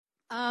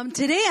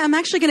Today I'm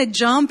actually going to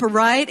jump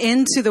right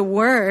into the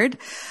Word.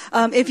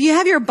 If you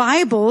have your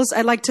Bibles,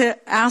 I'd like to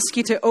ask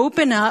you to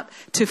open up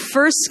to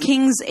 1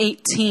 Kings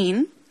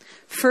 18.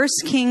 1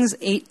 Kings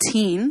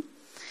 18.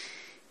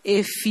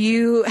 If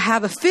you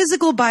have a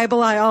physical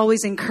Bible, I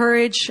always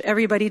encourage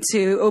everybody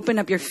to open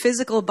up your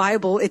physical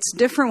Bible. It's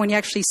different when you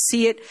actually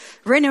see it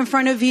written in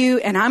front of you,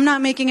 and I'm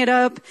not making it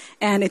up,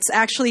 and it's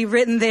actually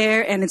written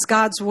there, and it's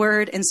God's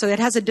Word, and so it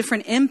has a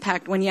different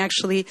impact when you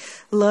actually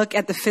look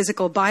at the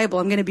physical Bible.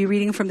 I'm going to be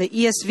reading from the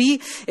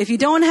ESV. If you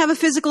don't have a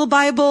physical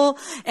Bible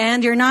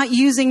and you're not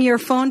using your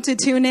phone to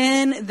tune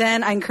in,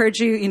 then I encourage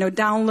you,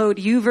 download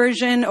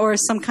YouVersion or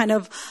some kind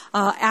of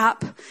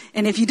app.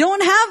 And if you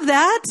don't have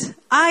that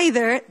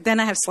either,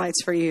 then I have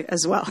slides for you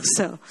as well.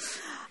 So,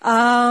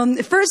 1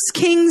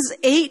 Kings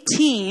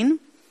 18,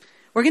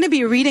 we're going to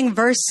be reading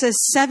verses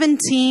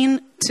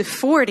 17 to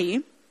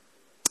 40.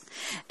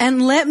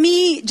 And let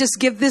me just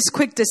give this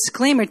quick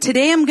disclaimer.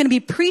 Today I'm going to be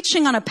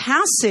preaching on a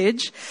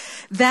passage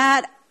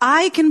that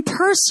I can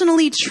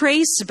personally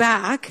trace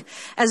back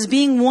as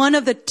being one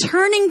of the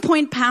turning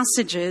point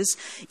passages,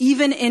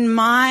 even in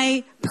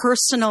my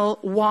personal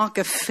walk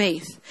of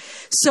faith.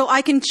 So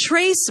I can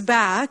trace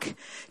back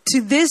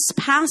to this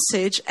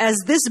passage as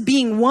this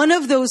being one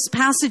of those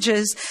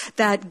passages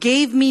that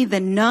gave me the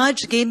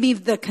nudge, gave me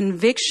the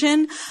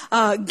conviction,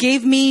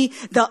 gave me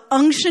the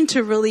unction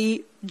to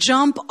really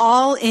jump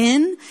all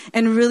in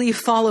and really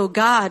follow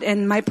God.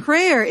 And my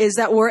prayer is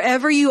that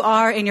wherever you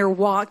are in your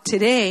walk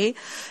today,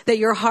 that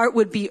your heart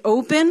would be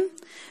open,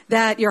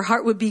 that your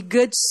heart would be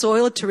good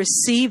soil to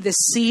receive the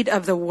seed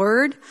of the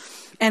Word,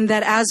 and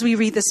that as we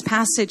read this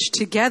passage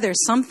together,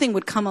 something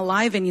would come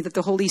alive in you, that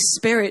the Holy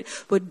Spirit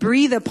would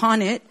breathe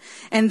upon it,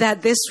 and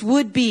that this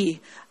would be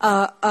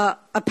a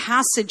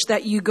passage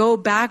that you go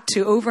back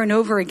to over and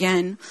over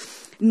again,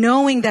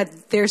 knowing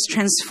that there's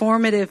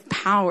transformative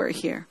power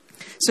here.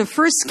 So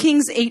 1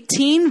 Kings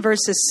 18,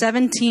 verses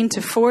 17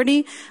 to 40,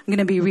 I'm going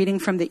to be reading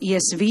from the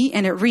ESV,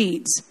 and it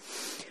reads,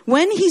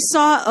 When he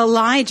saw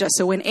Elijah,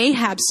 so when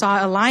Ahab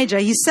saw Elijah,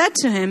 he said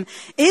to him,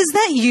 Is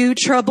that you,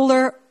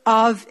 troubler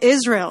of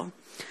Israel?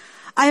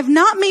 I have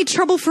not made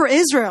trouble for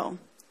Israel.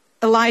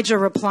 Elijah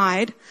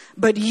replied,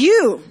 But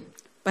you,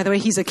 by the way,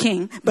 he's a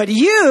king, but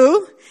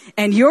you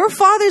and your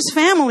father's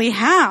family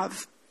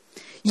have.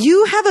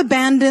 You have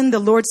abandoned the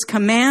Lord's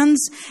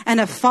commands and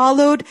have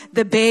followed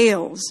the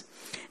Baals.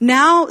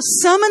 Now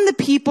summon the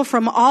people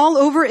from all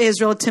over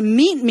Israel to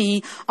meet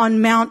me on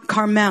Mount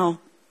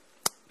Carmel,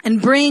 and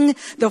bring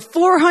the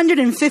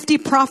 450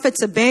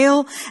 prophets of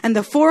Baal and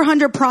the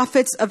 400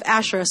 prophets of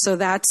Asherah. So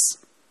that's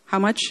how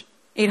much?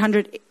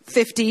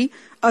 850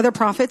 other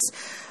prophets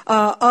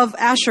of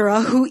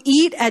Asherah who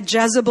eat at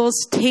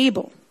Jezebel's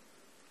table.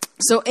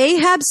 So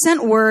Ahab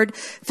sent word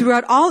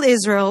throughout all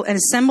Israel and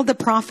assembled the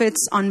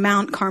prophets on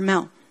Mount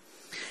Carmel.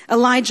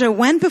 Elijah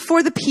went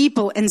before the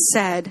people and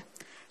said,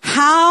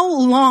 How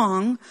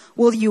long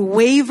will you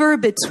waver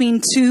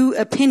between two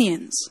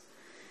opinions?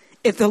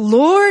 If the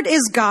Lord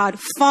is God,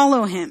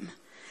 follow him.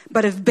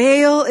 But if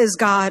Baal is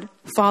God,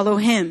 follow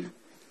him.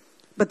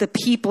 But the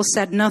people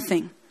said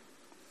nothing.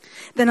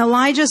 Then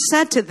Elijah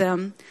said to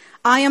them,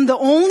 I am the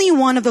only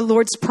one of the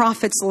Lord's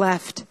prophets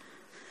left,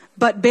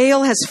 but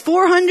Baal has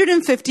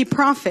 450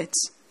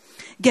 prophets.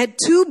 Get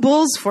 2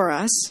 bulls for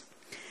us.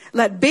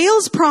 Let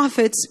Baal's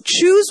prophets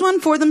choose one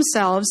for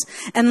themselves,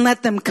 and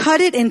let them cut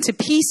it into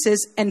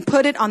pieces and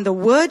put it on the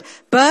wood,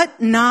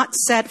 but not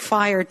set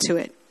fire to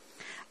it.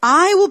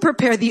 I will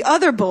prepare the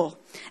other bull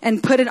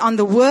and put it on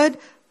the wood,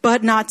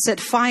 but not set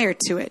fire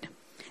to it.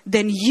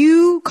 Then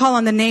you call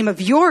on the name of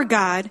your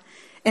God,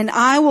 and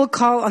I will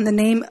call on the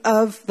name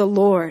of the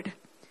Lord.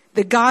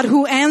 The God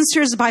who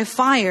answers by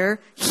fire,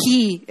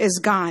 he is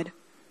God.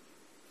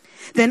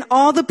 Then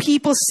all the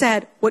people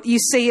said, What you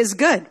say is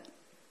good.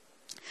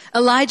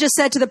 Elijah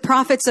said to the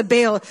prophets of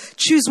Baal,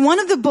 Choose one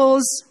of the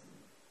bulls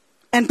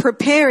and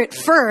prepare it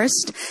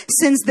first,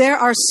 since there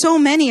are so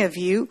many of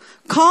you.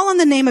 Call on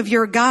the name of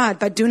your God,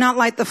 but do not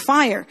light the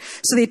fire.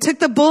 So they took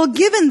the bull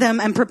given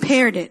them and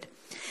prepared it.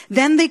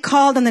 Then they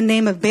called on the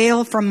name of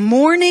Baal from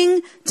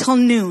morning till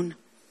noon.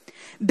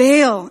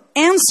 Baal,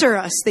 answer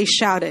us, they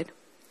shouted.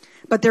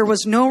 But there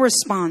was no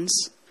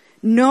response.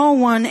 No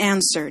one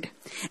answered.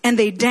 And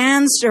they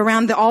danced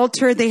around the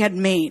altar they had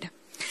made.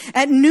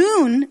 At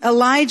noon,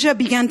 Elijah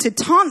began to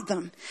taunt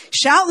them.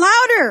 Shout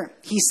louder,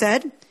 he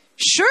said.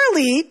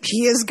 Surely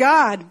he is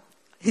God.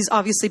 He's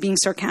obviously being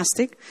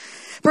sarcastic.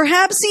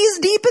 Perhaps he's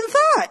deep in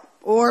thought,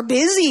 or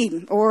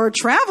busy, or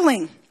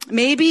traveling.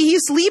 Maybe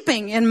he's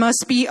sleeping and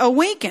must be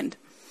awakened.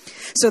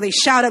 So they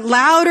shouted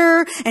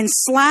louder and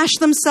slashed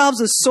themselves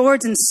with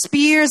swords and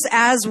spears,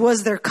 as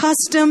was their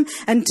custom,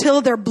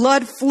 until their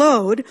blood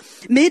flowed.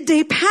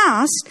 Midday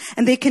passed,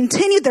 and they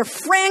continued their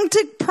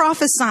frantic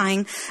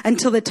prophesying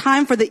until the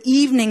time for the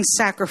evening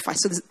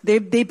sacrifice. So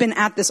they've been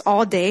at this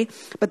all day,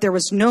 but there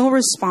was no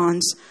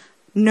response.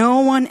 No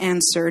one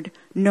answered.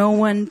 No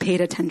one paid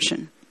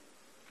attention.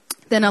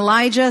 Then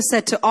Elijah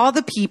said to all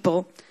the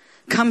people,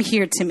 Come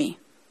here to me.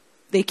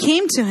 They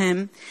came to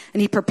him,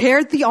 and he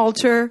prepared the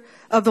altar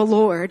of the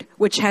Lord,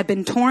 which had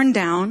been torn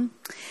down.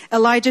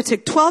 Elijah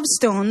took 12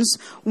 stones,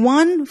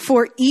 one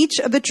for each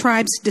of the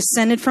tribes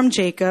descended from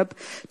Jacob,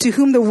 to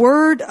whom the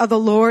word of the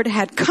Lord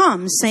had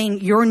come,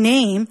 saying, your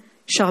name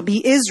shall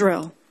be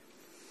Israel.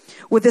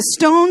 With the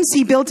stones,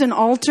 he built an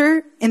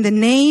altar in the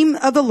name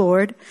of the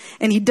Lord,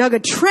 and he dug a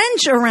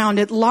trench around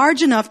it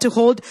large enough to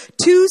hold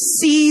 2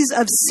 seahs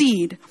of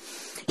seed.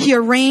 He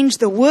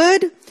arranged the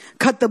wood,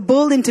 cut the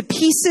bull into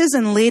pieces,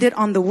 and laid it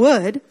on the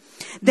wood.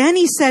 Then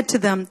he said to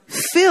them,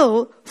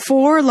 fill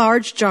 4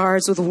 large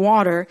jars with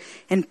water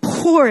and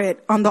pour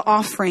it on the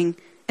offering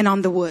and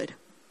on the wood.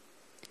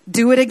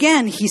 Do it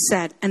again, he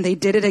said, and they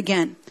did it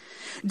again.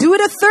 Do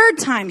it a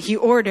 3rd time, he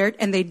ordered,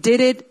 and they did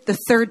it the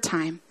 3rd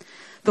time.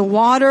 The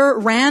water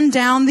ran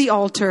down the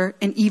altar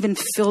and even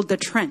filled the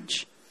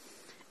trench.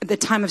 At the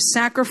time of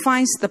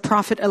sacrifice, the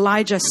prophet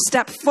Elijah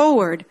stepped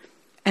forward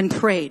and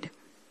prayed,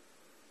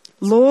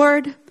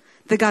 Lord,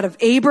 the God of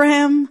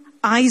Abraham,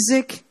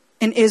 Isaac,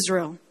 and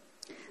Israel,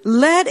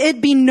 let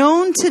it be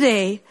known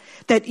today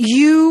that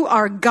you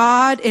are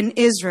God in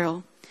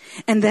Israel,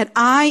 and that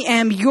I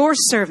am your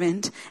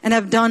servant and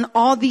have done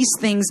all these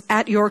things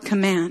at your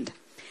command.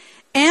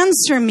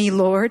 Answer me,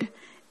 Lord,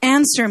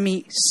 answer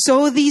me,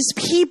 so these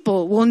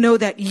people will know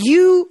that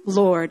you,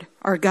 Lord,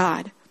 are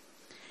God,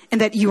 and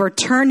that you are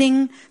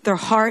turning their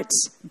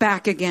hearts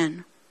back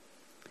again.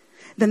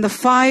 Then the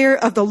fire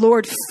of the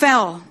Lord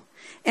fell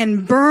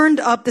and burned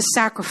up the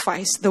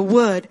sacrifice, the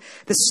wood,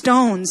 the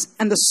stones,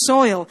 and the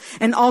soil,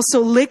 and also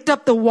licked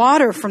up the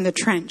water from the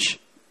trench.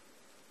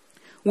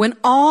 When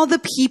all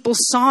the people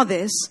saw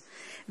this,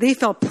 they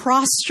fell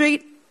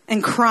prostrate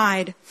and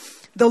cried,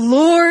 the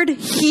Lord,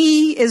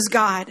 he is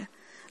God.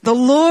 The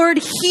Lord,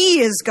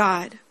 he is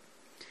God.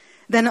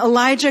 Then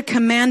Elijah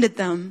commanded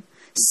them,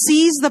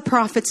 seize the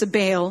prophets of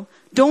Baal.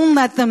 Don't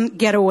let them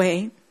get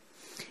away.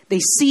 They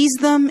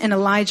seized them, and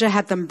Elijah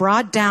had them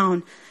brought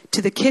down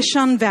to the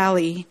Kishon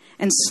Valley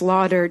and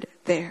slaughtered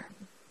there.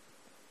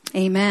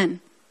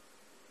 Amen.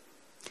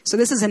 So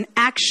this is an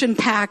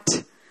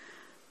action-packed,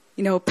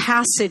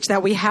 passage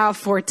that we have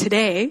for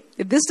today.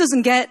 If this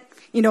doesn't get,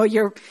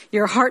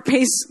 your heart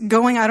pace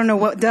going, I don't know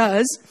what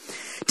does.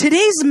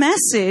 Today's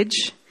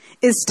message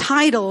is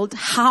titled,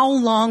 How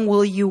Long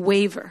Will You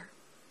Waver?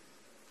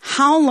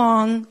 How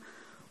long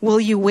will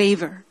you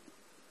waver?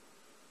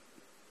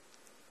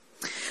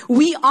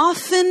 We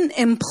often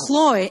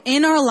employ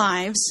in our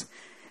lives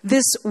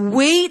this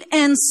wait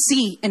and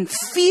see and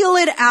feel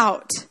it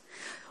out.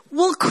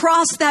 We'll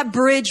cross that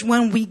bridge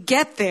when we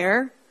get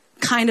there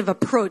kind of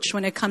approach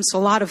when it comes to a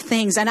lot of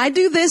things. And I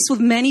do this with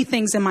many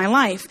things in my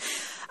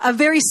life. A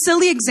very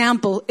silly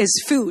example is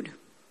food.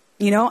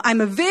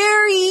 I'm a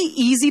very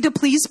easy to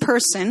please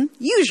person,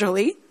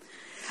 usually,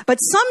 but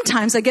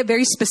sometimes I get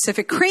very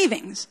specific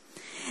cravings.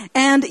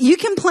 And you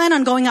can plan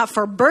on going out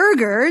for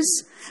burgers,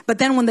 but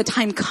then when the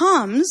time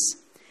comes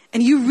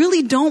and you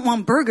really don't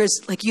want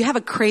burgers, like you have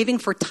a craving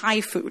for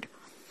Thai food.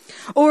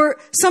 Or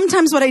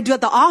sometimes what I do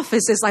at the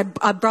office is I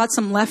brought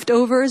some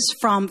leftovers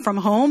from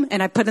home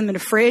and I put them in the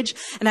fridge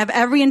and I have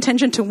every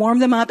intention to warm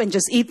them up and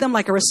just eat them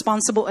like a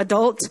responsible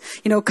adult,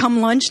 come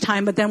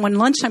lunchtime. But then when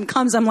lunchtime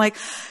comes, I'm like,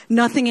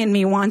 nothing in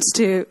me wants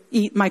to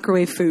eat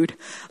microwave food.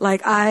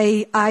 Like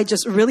I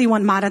just really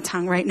want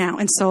maratang right now.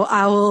 And so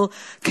I will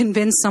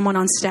convince someone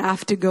on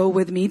staff to go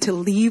with me to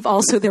leave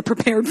also their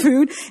prepared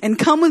food and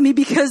come with me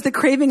because the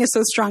craving is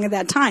so strong at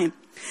that time.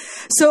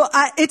 So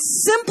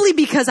it's simply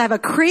because I have a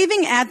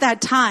craving at that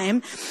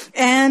time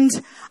and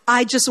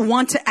I just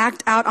want to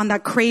act out on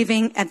that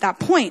craving at that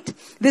point.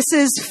 This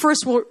is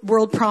first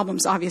world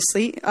problems,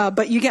 obviously,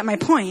 but you get my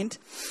point.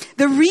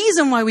 The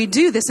reason why we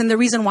do this and the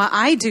reason why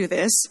I do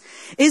this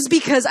is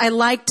because I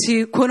like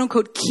to, quote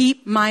unquote,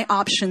 keep my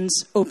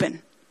options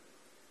open.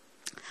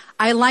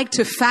 I like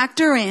to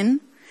factor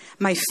in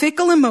my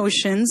fickle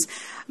emotions,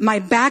 my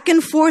back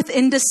and forth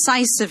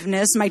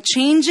indecisiveness, my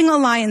changing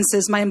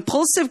alliances, my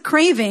impulsive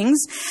cravings,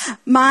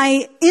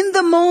 my in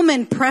the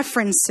moment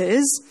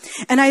preferences.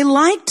 And I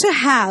like to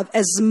have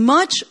as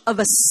much of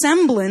a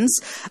semblance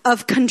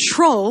of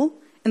control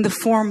in the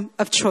form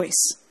of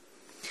choice.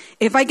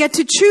 If I get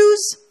to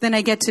choose, then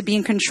I get to be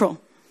in control.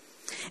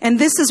 And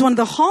this is one of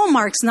the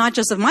hallmarks, not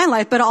just of my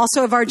life, but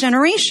also of our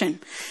generation.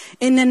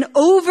 In an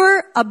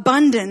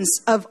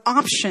overabundance of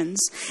options,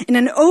 in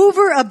an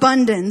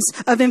overabundance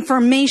of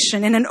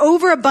information, in an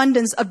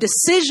overabundance of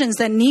decisions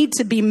that need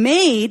to be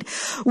made,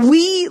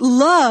 we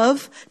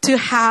love to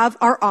have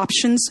our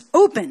options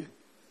open.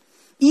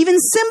 Even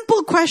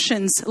simple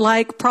questions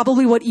like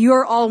probably what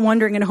you're all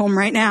wondering at home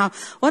right now.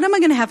 What am I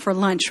going to have for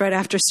lunch right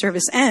after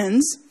service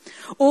ends?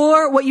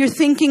 Or what you're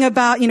thinking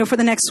about, for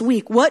the next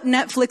week. What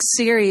Netflix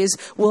series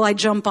will I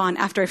jump on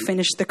after I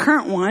finish the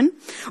current one?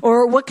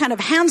 Or what kind of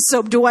hand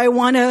soap do I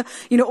want to,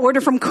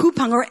 order from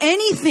Coupang? Or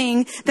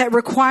anything that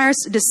requires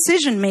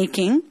decision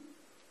making.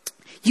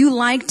 You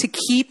like to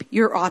keep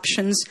your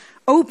options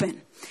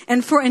open.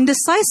 And for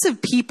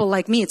indecisive people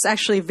like me, it's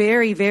actually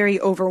very,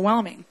 very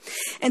overwhelming.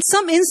 In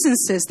some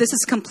instances, this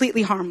is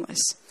completely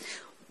harmless.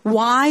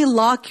 Why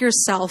lock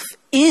yourself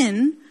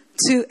in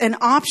to an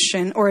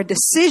option or a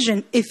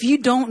decision if you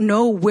don't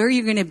know where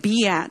you're going to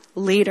be at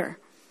later?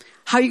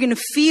 How you're going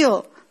to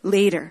feel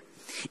later?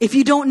 If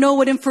you don't know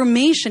what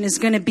information is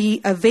going to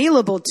be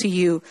available to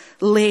you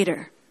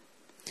later?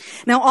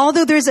 Now,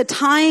 although there's a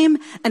time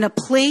and a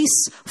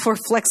place for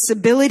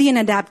flexibility and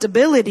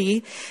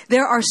adaptability,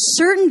 there are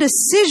certain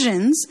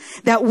decisions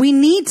that we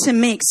need to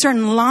make,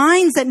 certain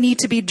lines that need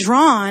to be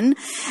drawn,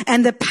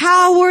 and the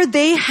power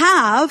they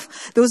have,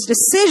 those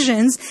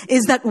decisions,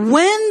 is that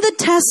when the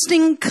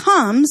testing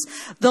comes,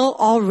 they'll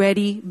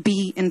already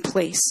be in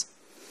place.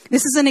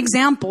 This is an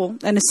example,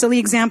 and a silly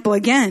example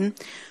again,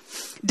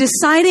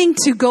 deciding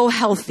to go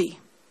healthy.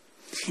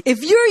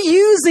 If you're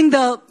using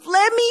the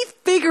let me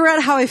figure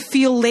out how I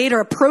feel later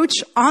approach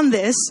on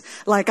this,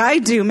 like I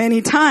do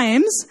many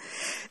times,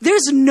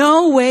 there's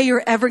no way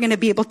you're ever going to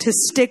be able to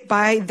stick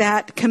by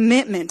that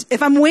commitment.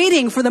 If I'm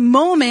waiting for the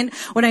moment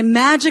when I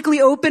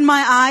magically open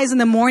my eyes in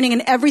the morning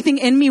and everything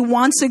in me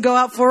wants to go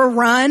out for a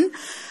run,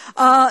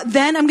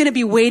 then I'm going to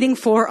be waiting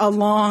for a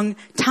long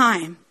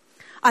time.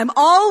 I'm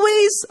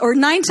always, or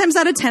 9 times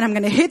out of 10, I'm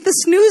going to hit the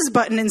snooze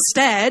button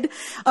instead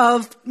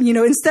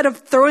of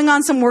throwing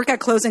on some workout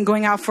clothes and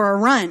going out for a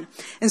run.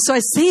 And so I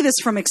say this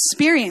from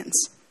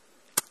experience.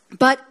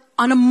 But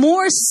on a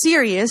more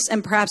serious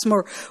and perhaps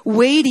more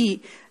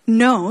weighty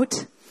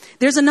note,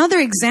 there's another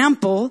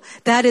example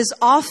that is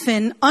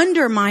often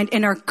undermined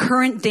in our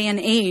current day and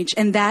age,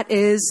 and that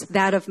is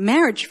that of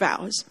marriage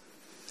vows.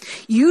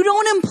 You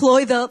don't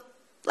employ the,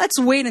 let's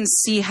wait and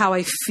see how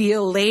I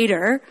feel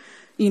later,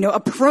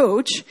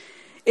 approach,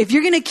 if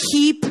you're going to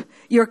keep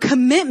your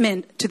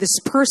commitment to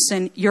this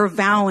person you're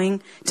vowing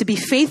to be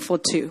faithful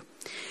to.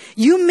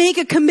 You make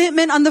a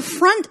commitment on the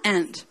front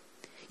end.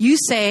 You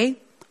say,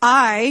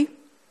 I,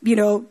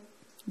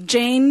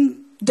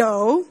 Jane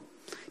Doe,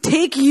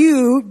 take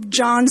you,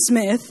 John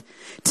Smith,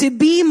 to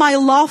be my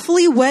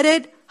lawfully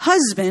wedded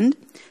husband,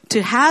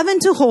 to have and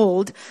to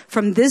hold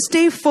from this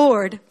day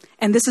forward,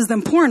 and this is the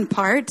important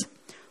part,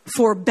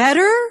 for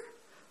better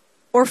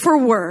or for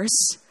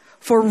worse,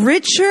 for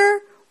richer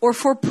or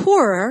for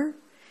poorer,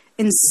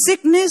 in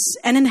sickness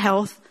and in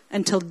health,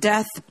 until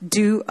death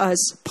do us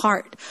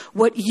part.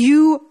 What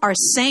you are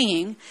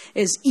saying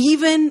is,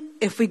 even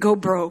if we go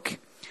broke,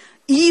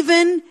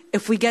 even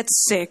if we get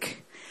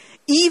sick,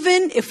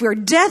 even if we're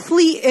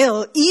deathly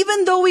ill,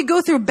 even though we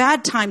go through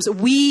bad times,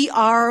 we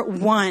are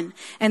one.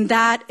 And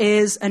that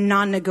is a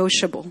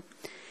non-negotiable.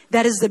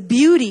 That is the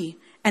beauty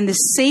and the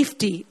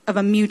safety of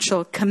a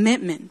mutual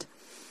commitment.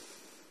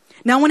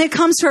 Now, when it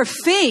comes to our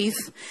faith,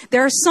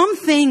 there are some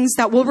things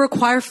that will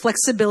require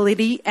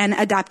flexibility and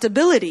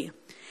adaptability.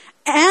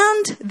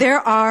 And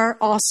there are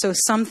also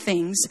some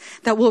things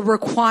that will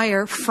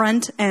require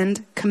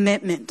front-end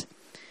commitment.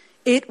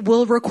 It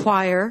will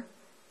require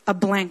a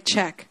blank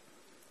check.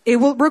 It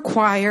will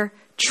require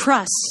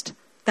trust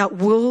that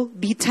will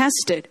be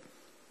tested.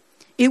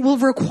 It will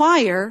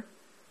require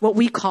what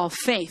we call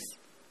faith.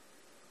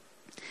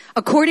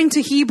 According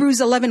to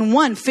Hebrews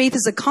 11:1, faith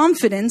is a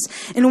confidence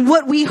in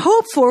what we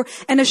hope for,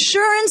 an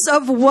assurance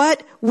of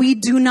what we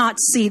do not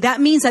see.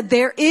 That means that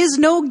there is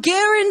no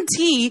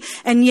guarantee,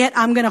 and yet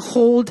I'm going to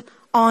hold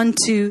on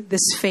to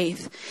this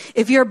faith.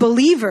 If you're a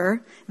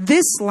believer,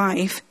 this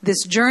life,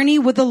 this journey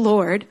with the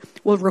Lord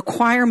will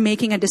require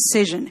making a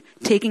decision,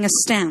 taking a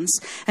stance,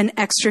 and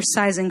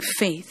exercising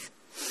faith.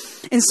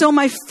 And so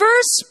my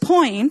first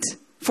point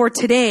for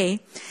today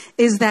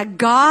is that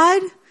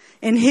God,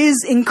 in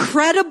His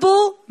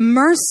incredible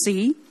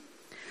mercy,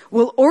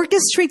 will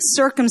orchestrate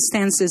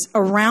circumstances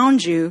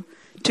around you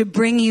to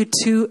bring you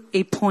to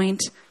a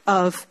point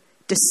of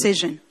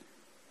decision.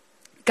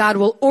 God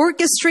will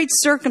orchestrate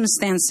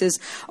circumstances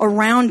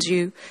around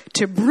you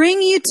to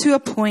bring you to a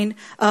point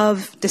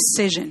of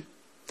decision.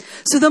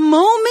 So the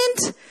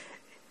moment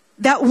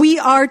that we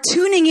are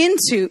tuning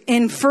into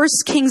in 1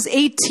 Kings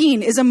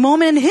 18 is a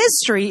moment in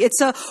history.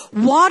 It's a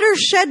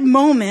watershed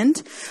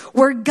moment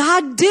where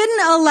God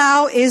didn't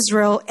allow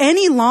Israel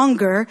any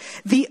longer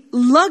the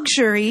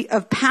luxury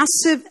of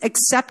passive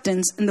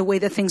acceptance in the way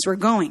that things were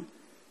going.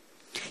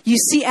 You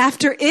see,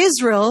 after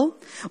Israel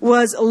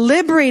was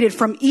liberated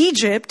from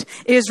Egypt,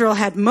 Israel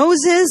had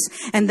Moses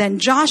and then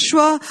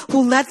Joshua,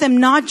 who led them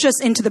not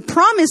just into the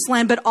promised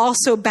land, but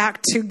also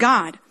back to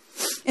God.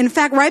 In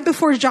fact, right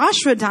before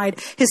Joshua died,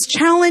 his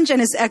challenge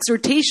and his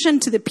exhortation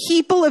to the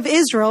people of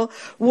Israel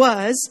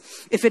was,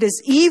 if it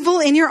is evil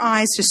in your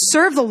eyes to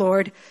serve the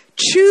Lord,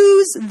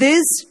 choose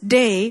this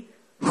day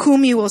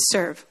whom you will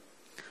serve.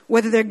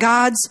 Whether they're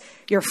gods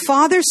your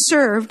fathers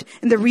served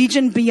in the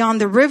region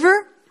beyond the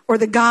river, or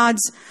the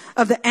gods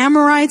of the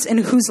Amorites in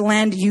whose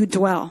land you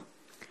dwell.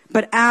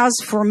 But as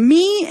for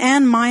me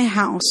and my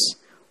house,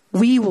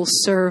 we will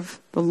serve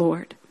the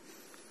Lord.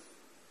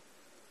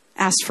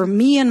 As for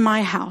me and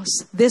my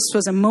house, this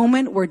was a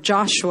moment where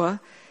Joshua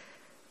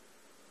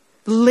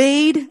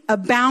laid a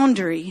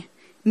boundary,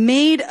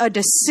 made a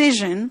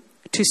decision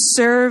to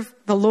serve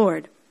the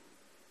Lord.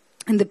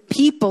 And the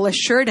people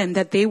assured him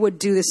that they would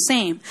do the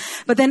same.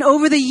 But then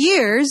over the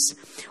years,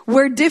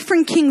 where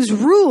different kings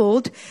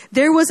ruled,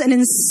 there was an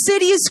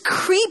insidious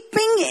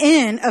creeping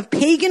in of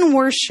pagan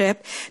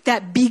worship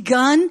that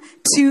begun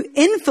to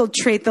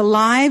infiltrate the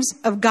lives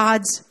of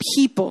God's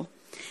people.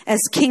 As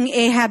King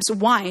Ahab's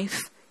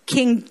wife,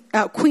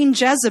 Queen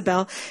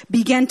Jezebel,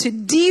 began to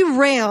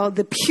derail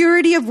the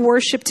purity of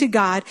worship to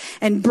God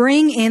and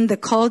bring in the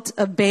cult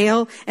of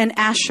Baal and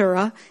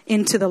Asherah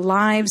into the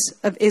lives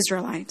of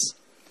Israelites.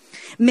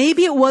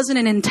 Maybe it wasn't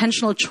an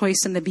intentional choice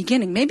in the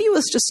beginning. Maybe it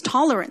was just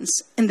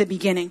tolerance in the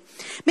beginning.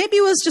 Maybe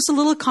it was just a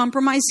little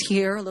compromise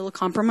here, a little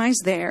compromise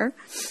there.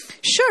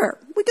 Sure,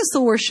 we can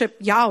still worship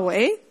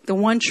Yahweh, the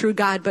one true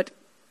God, but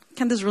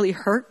can this really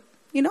hurt?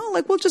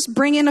 We'll just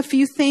bring in a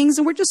few things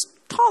and we're just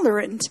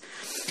tolerant.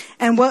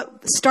 And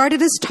what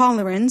started as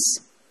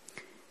tolerance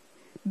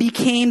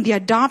became the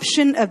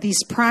adoption of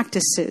these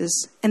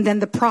practices and then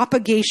the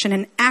propagation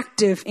and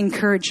active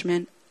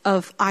encouragement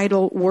of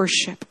idol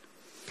worship.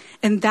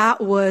 And that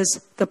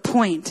was the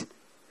point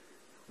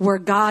where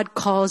God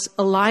calls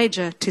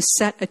Elijah to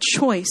set a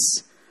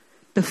choice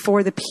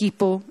before the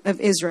people of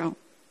Israel.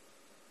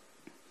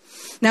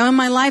 Now, in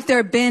my life, there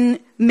have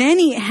been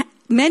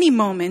many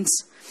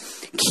moments,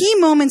 key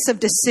moments of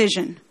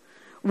decision,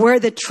 where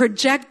the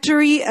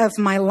trajectory of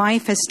my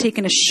life has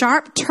taken a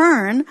sharp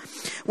turn,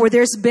 where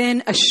there's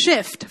been a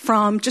shift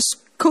from just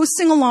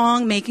coasting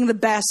along, making the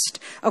best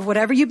of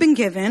whatever you've been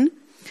given,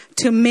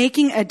 to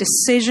making a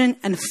decision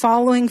and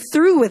following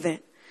through with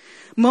it.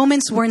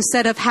 Moments where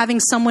instead of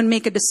having someone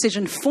make a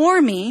decision for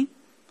me,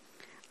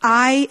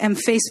 I am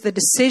faced with a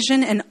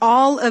decision and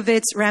all of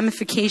its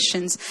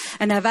ramifications,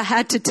 and I've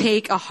had to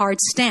take a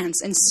hard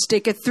stance and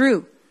stick it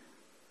through.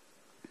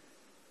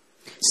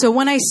 So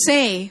when I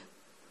say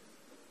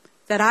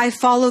that I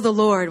follow the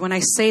Lord, when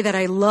I say that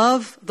I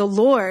love the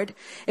Lord,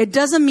 it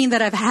doesn't mean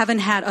that I haven't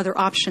had other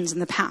options in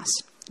the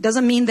past. It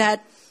doesn't mean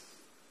that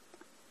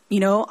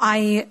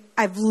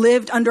I've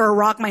lived under a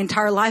rock my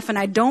entire life and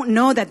I don't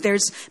know that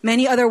there's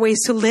many other ways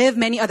to live,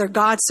 many other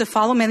gods to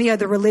follow, many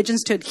other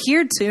religions to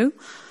adhere to.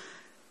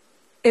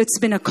 It's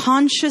been a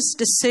conscious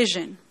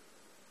decision.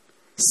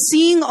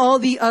 Seeing all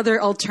the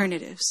other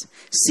alternatives,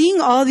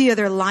 seeing all the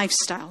other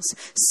lifestyles,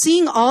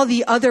 seeing all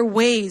the other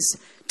ways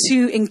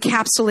to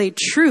encapsulate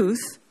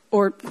truth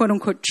or quote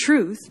unquote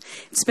truth,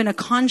 it's been a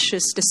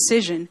conscious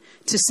decision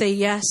to say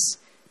yes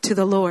to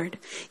the Lord.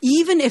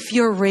 Even if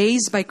you're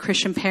raised by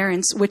Christian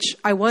parents, which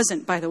I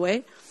wasn't, by the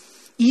way,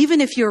 even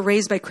if you're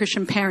raised by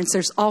Christian parents,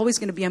 there's always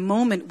going to be a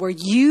moment where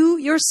you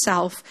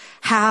yourself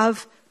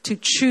have to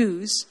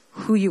choose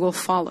who you will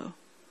follow.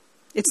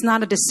 It's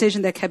not a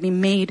decision that can be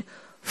made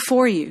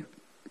for you.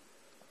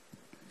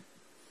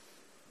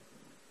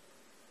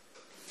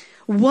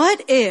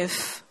 What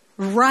if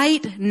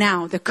right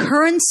now, the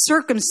current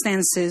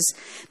circumstances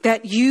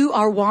that you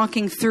are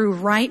walking through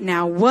right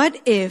now,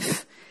 what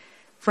if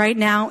right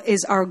now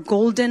is our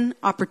golden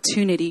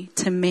opportunity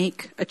to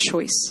make a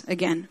choice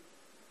again?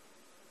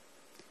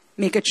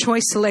 Make a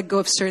choice to let go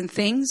of certain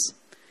things.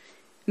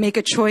 Make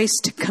a choice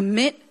to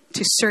commit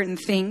to certain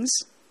things.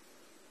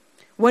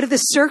 What if the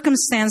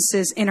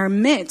circumstances in our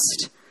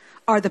midst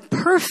are the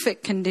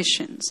perfect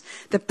conditions,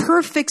 the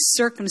perfect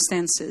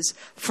circumstances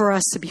for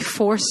us to be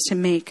forced to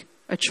make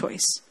a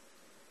choice?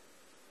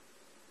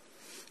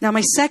 Now,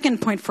 my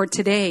second point for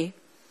today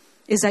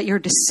is that your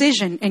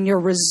decision and your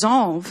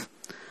resolve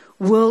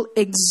will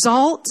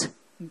exalt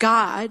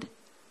God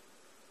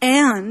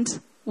and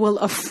will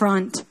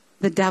affront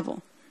the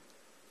devil.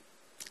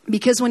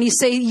 Because when you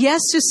say yes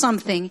to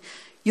something,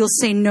 you'll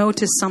say no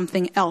to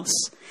something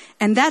else.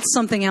 And that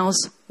something else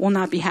will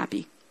not be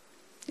happy.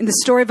 In the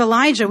story of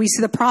Elijah, we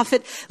see the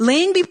prophet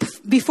laying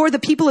before the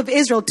people of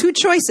Israel two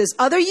choices.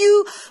 Either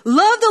you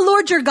love the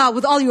Lord your God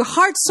with all your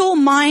heart, soul,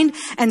 mind,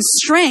 and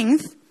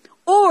strength,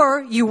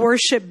 or you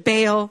worship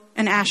Baal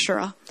and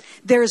Asherah.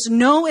 There's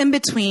no in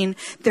between.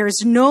 There's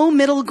no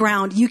middle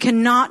ground. You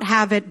cannot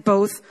have it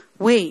both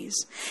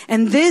ways.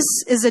 And this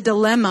is a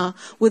dilemma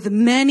with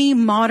many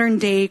modern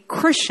day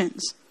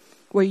Christians,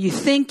 where you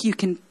think you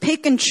can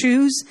pick and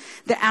choose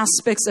the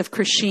aspects of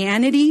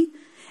Christianity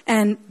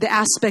and the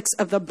aspects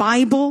of the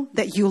Bible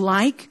that you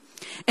like,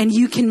 and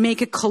you can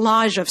make a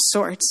collage of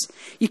sorts.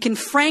 You can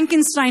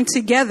Frankenstein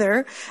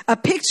together a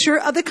picture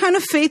of the kind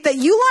of faith that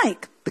you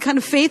like, the kind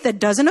of faith that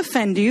doesn't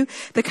offend you,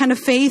 the kind of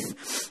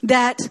faith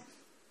that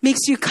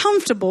makes you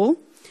comfortable,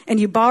 and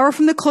you borrow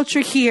from the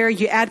culture here,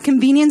 you add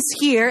convenience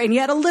here, and you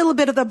add a little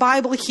bit of the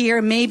Bible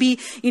here, maybe,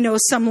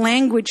 some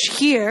language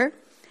here,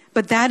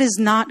 but that is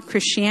not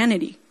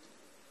Christianity.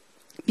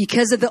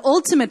 Because of the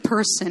ultimate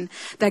person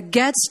that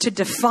gets to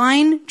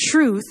define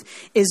truth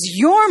is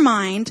your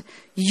mind,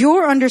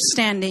 your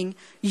understanding,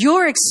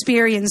 your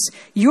experience,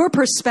 your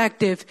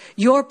perspective,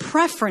 your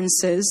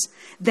preferences,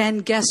 then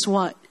guess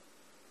what?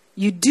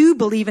 You do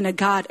believe in a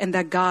God, and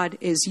that God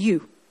is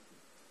you.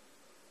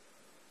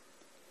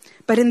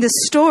 But in this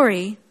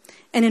story,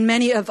 and in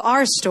many of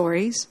our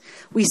stories,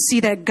 we see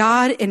that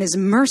God, in His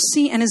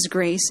mercy and His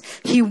grace,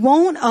 He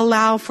won't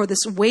allow for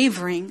this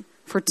wavering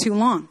for too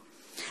long.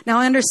 Now,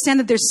 I understand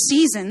that there's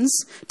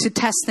seasons to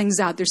test things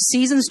out. There's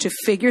seasons to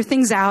figure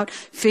things out,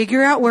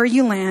 figure out where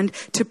you land,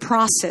 to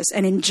process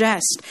and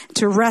ingest,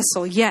 to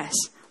wrestle, yes.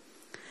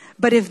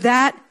 But if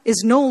that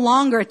is no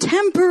longer a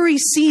temporary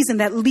season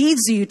that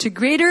leads you to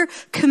greater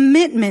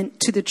commitment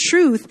to the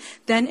truth,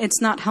 then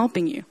it's not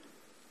helping you.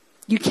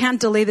 You can't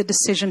delay the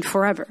decision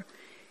forever.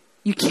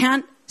 You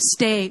can't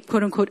stay,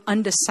 quote unquote,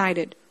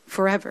 undecided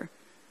forever.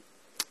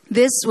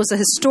 This was a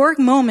historic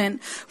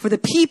moment for the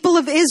people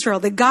of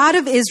Israel. The God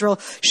of Israel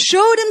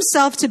showed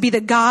himself to be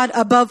the God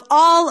above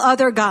all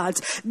other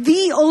gods,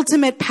 the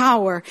ultimate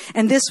power.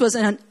 And this was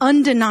an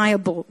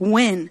undeniable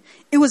win.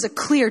 It was a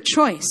clear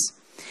choice.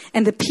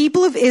 And the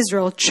people of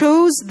Israel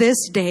chose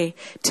this day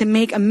to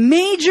make a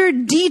major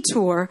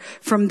detour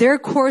from their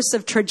course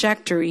of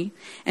trajectory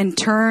and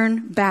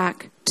turn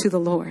back to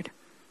the Lord.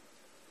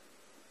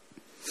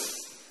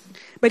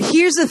 But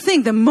here's the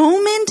thing. The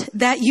moment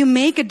that you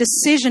make a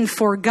decision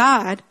for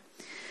God,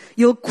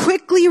 you'll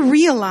quickly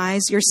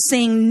realize you're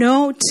saying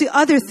no to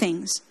other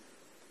things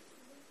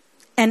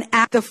and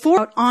act the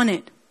forward on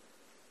it.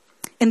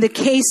 In the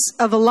case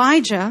of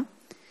Elijah,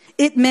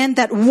 it meant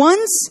that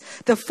once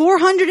the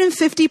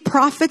 450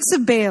 prophets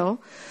of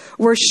Baal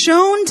were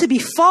shown to be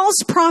false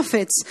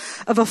prophets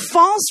of a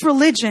false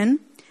religion,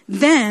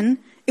 then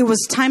it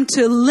was time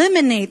to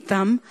eliminate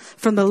them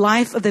from the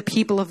life of the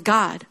people of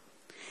God.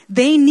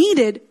 They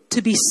needed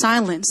to be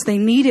silenced. They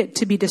needed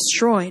to be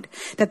destroyed.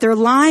 That their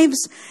lies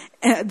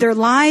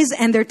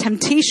and their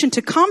temptation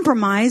to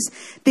compromise,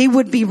 they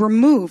would be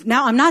removed.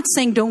 Now, I'm not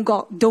saying don't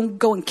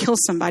go and kill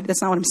somebody.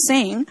 That's not what I'm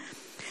saying.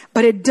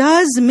 But it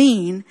does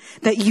mean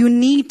that you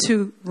need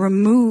to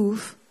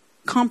remove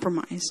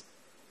compromise.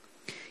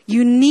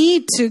 You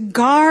need to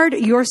guard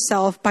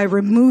yourself by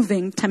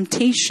removing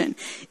temptation.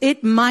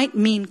 It might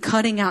mean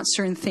cutting out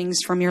certain things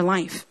from your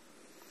life.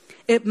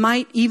 It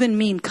might even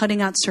mean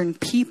cutting out certain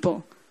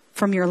people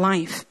from your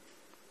life.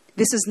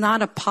 This is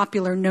not a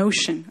popular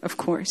notion, of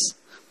course,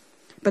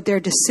 but there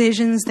are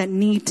decisions that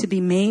need to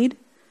be made.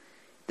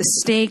 The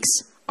stakes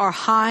are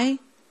high,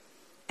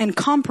 and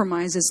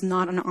compromise is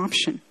not an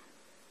option.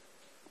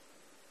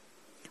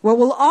 What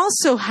will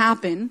also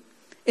happen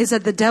is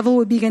that the devil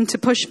will begin to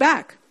push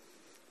back.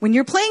 When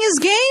you're playing his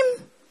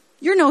game,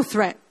 you're no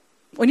threat.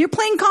 When you're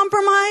playing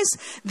compromise,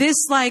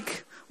 this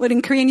like what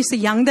in Korean you say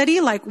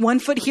yangdari, like 1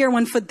 foot here,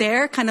 1 foot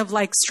there, kind of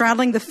like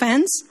straddling the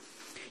fence.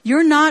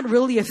 You're not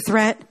really a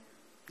threat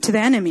to the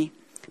enemy.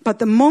 But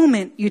the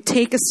moment you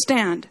take a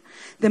stand,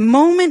 the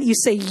moment you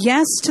say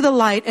yes to the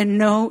light and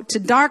no to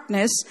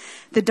darkness,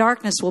 the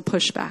darkness will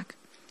push back.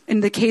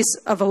 In the case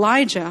of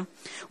Elijah,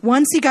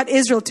 once he got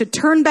Israel to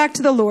turn back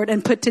to the Lord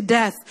and put to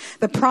death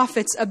the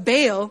prophets of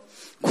Baal,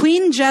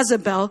 Queen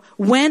Jezebel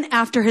went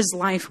after his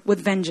life with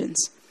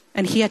vengeance,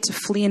 and he had to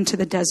flee into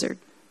the desert.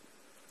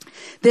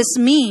 This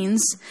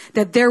means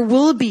that there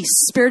will be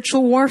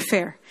spiritual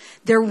warfare.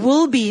 There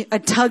will be a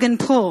tug and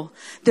pull.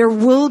 There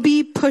will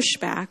be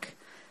pushback,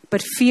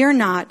 but fear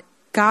not,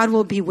 God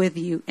will be with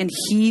you and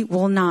he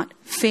will not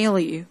fail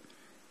you.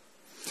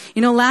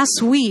 You know,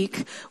 last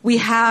week we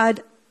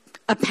had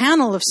a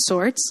panel of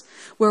sorts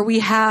where we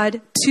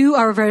had two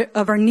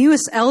of our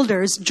newest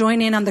elders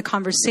join in on the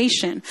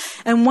conversation.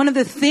 And one of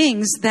the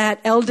things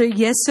that Elder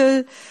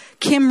Yesu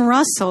Kim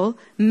Russell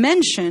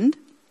mentioned,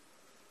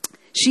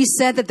 she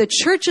said that the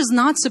church is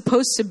not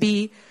supposed to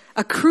be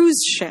a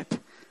cruise ship,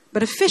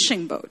 but a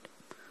fishing boat.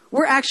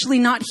 We're actually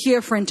not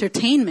here for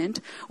entertainment.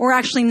 We're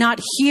actually not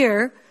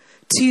here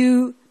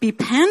to be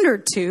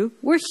pandered to.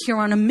 We're here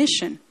on a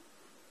mission.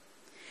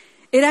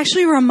 It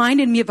actually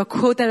reminded me of a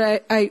quote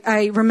that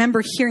I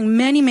remember hearing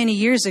many, many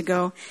years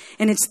ago,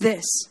 and it's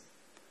this.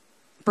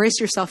 Brace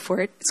yourself for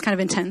it. It's kind of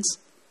intense.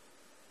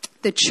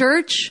 The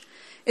church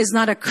is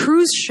not a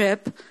cruise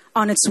ship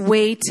on its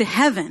way to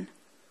heaven.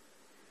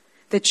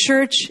 The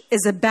church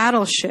is a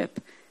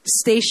battleship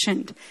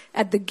stationed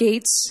at the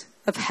gates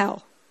of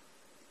hell.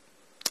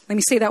 Let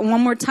me say that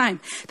one more time.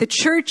 The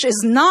church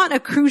is not a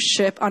cruise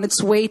ship on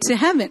its way to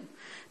heaven.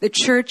 The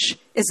church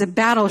is a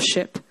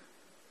battleship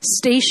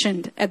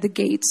stationed at the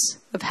gates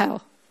of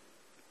hell.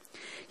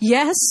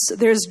 Yes,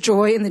 there's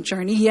joy in the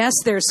journey. Yes,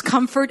 there's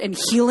comfort and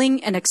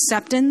healing and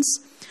acceptance.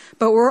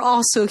 But we're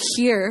also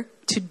here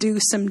to do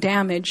some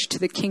damage to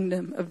the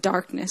kingdom of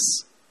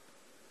darkness.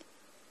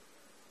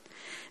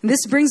 And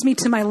this brings me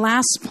to my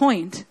last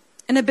point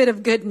and a bit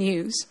of good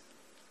news.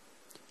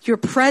 Your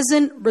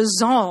present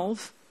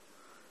resolve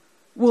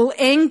will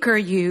anchor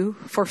you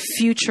for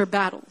future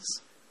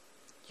battles.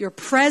 Your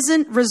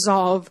present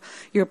resolve,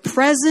 your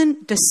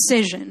present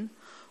decision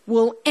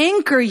will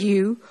anchor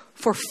you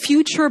for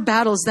future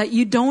battles that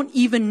you don't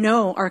even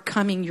know are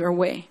coming your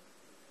way.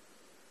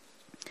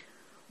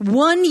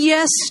 One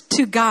yes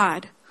to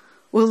God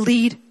will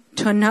lead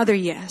to another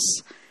yes,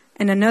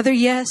 and another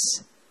yes,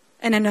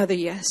 and another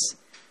yes.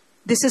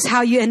 This is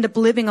how you end up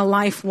living a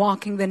life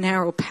walking the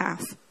narrow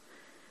path.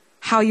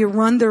 How you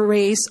run the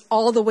race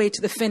all the way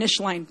to the finish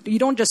line. You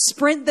don't just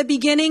sprint the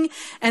beginning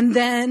and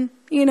then,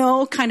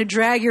 kind of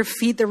drag your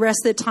feet the rest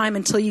of the time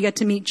until you get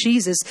to meet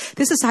Jesus.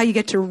 This is how you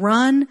get to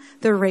run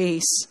the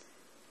race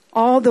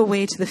all the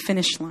way to the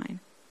finish line.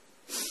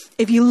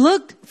 If you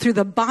look through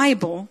the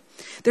Bible,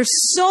 there's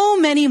so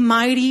many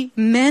mighty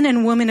men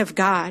and women of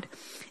God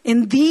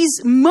in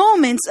these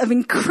moments of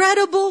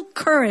incredible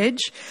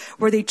courage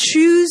where they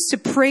choose to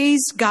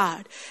praise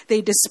God.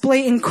 They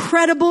display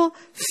incredible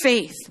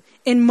faith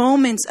in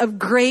moments of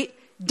great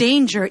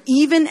danger,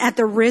 even at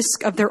the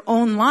risk of their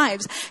own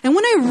lives. And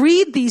when I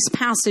read these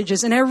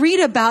passages and I read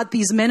about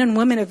these men and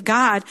women of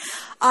God,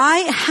 I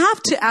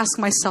have to ask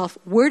myself,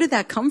 where did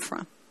that come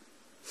from?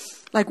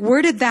 Like,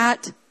 where did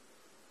that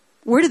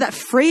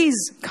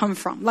phrase come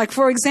from? Like,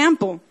 for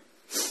example,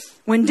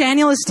 when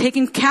Daniel is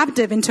taken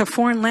captive into a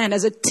foreign land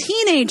as a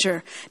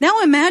teenager.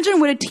 Now imagine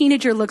what a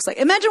teenager looks like.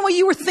 Imagine what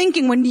you were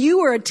thinking when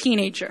you were a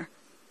teenager.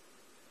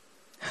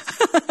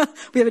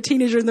 We have a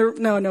teenager in the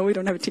room. No, we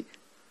don't have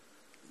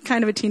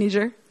kind of a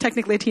teenager,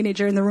 technically a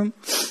teenager in the room.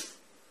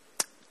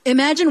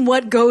 Imagine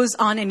what goes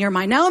on in your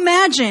mind. Now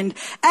imagine,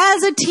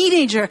 as a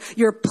teenager,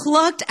 you're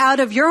plucked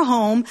out of your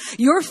home,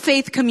 your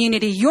faith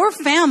community, your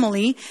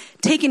family,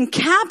 taken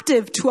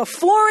captive to a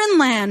foreign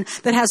land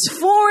that has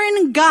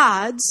foreign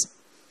gods.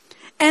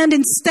 And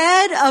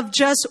instead of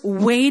just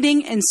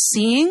waiting and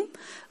seeing,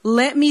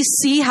 let me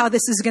see how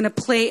this is going to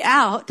play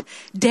out,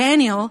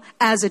 Daniel,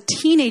 as a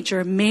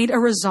teenager, made a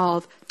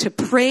resolve to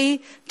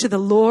pray to the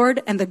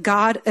Lord and the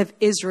God of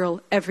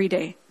Israel every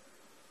day.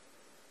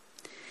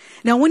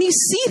 Now, when you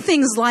see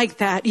things like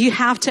that, you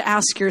have to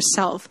ask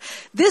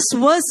yourself, this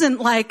wasn't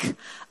like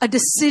a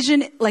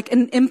decision, like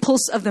an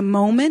impulse of the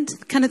moment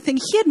kind of thing.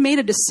 He had made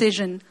a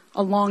decision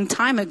a long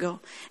time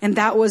ago, and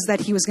that was that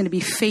he was going to be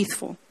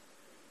faithful.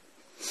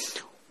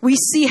 We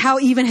see how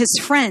even his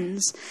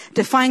friends,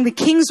 defying the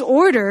king's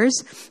orders,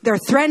 they're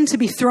threatened to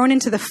be thrown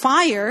into the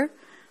fire.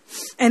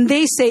 And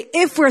they say,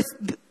 if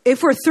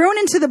we're thrown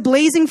into the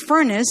blazing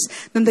furnace,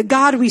 then the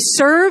God we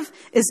serve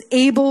is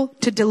able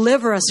to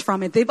deliver us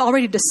from it. They've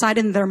already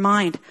decided in their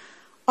mind,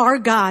 our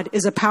God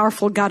is a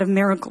powerful God of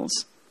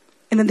miracles.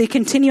 And then they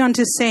continue on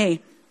to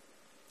say,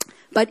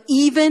 but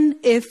even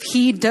if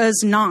he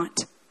does not,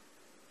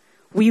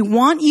 we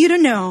want you to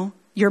know,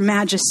 your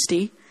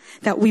majesty,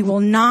 that we will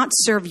not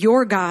serve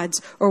your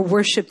gods or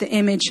worship the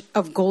image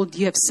of gold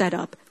you have set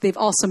up. They've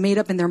also made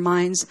up in their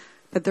minds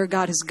that their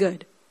God is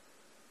good.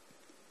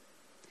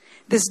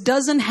 This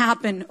doesn't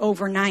happen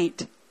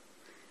overnight.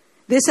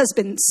 This has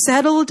been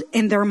settled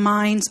in their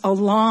minds a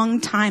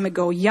long time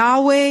ago.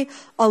 Yahweh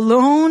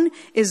alone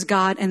is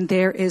God and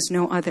there is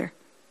no other.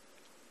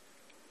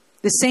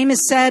 The same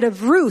is said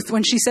of Ruth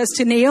when she says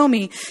to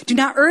Naomi, do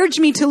not urge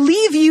me to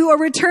leave you or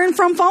return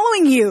from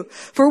following you.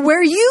 For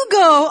where you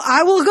go,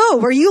 I will go.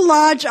 Where you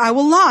lodge, I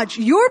will lodge.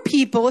 Your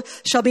people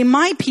shall be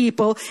my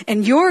people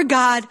and your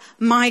God,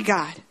 my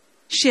God.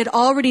 She had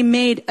already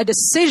made a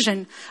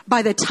decision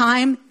by the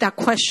time that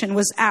question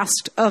was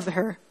asked of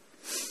her.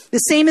 The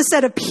same is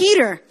said of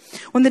Peter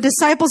when the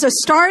disciples are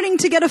starting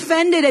to get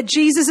offended at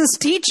Jesus'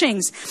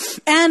 teachings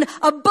and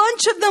a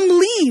bunch of them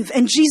leave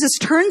and Jesus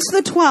turns to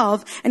the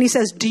 12 and he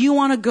says, do you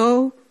want to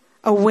go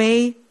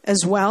away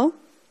as well?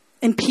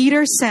 And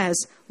Peter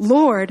says,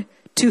 Lord,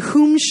 to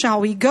whom shall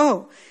we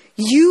go?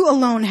 You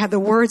alone have the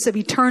words of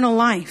eternal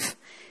life,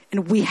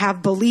 and we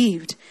have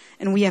believed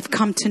and we have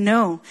come to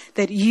know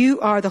that you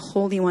are the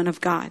Holy One of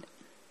God.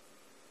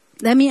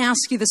 Let me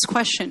ask you this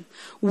question.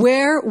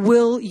 Where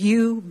will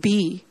you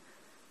be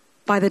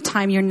by the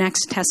time your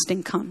next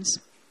testing comes?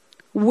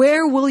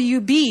 Where will you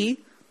be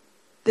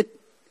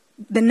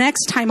the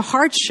next time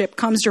hardship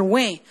comes your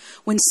way?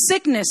 When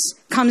sickness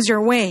comes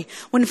your way?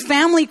 When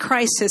family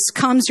crisis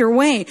comes your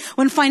way?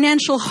 When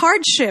financial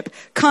hardship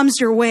comes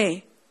your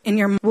way?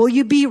 Will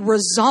you be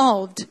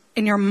resolved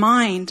in your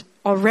mind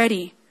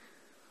already?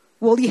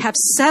 Will you have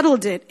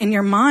settled it in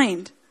your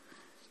mind?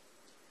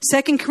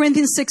 2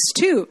 Corinthians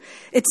 6:2,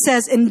 it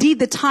says, indeed,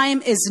 the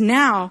time is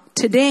now.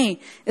 Today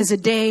is a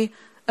day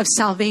of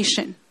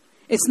salvation.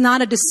 It's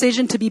not a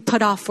decision to be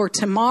put off for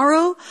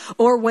tomorrow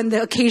or when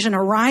the occasion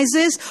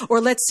arises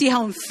or let's see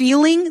how I'm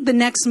feeling the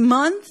next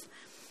month.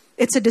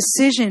 It's a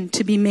decision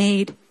to be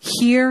made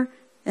here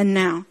and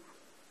now.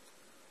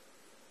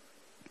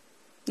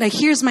 Now,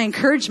 here's my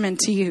encouragement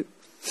to you.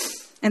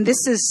 And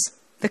this is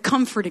the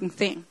comforting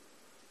thing.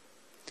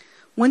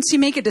 Once you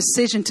make a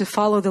decision to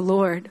follow the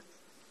Lord,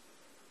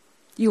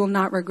 you will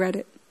not regret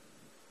it.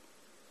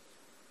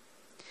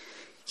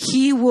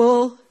 He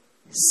will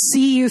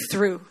see you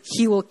through.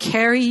 He will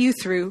carry you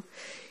through.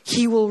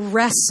 He will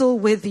wrestle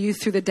with you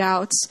through the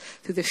doubts,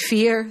 through the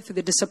fear, through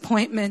the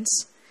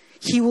disappointments.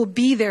 He will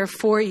be there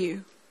for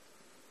you.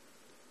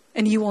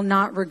 And you will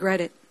not regret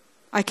it.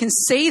 I can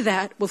say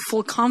that with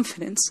full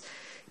confidence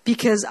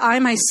because I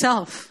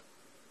myself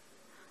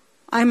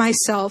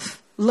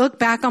look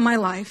back on my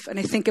life and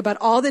I think about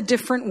all the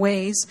different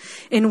ways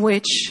in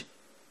which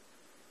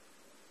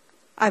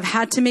I've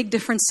had to make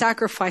different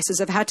sacrifices.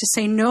 I've had to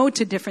say no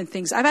to different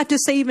things. I've had to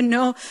say even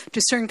no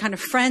to certain kind of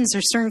friends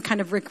or certain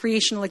kind of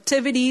recreational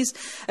activities,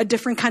 a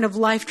different kind of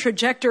life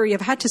trajectory.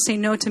 I've had to say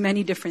no to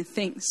many different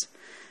things.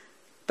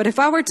 But if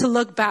I were to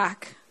look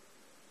back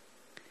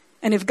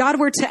And if God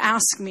were to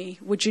ask me,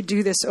 would you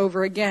do this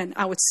over again?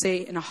 I would say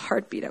in a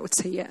heartbeat, I would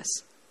say yes.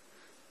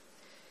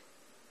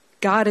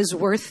 God is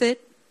worth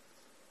it.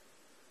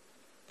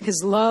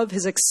 His love,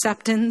 his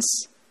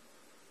acceptance,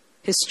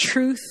 his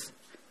truth,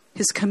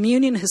 his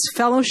communion, his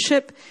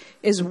fellowship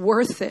is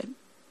worth it.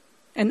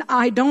 And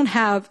I don't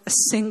have a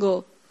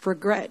single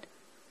regret.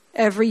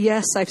 Every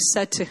yes I've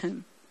said to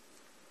him.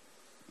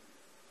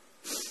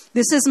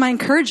 This is my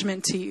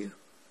encouragement to you.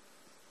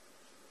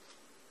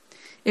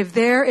 If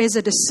there is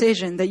a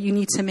decision that you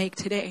need to make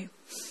today,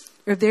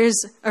 or if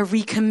there's a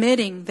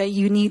recommitting that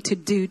you need to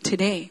do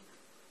today,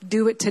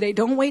 do it today.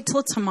 Don't wait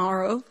till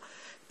tomorrow.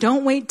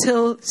 Don't wait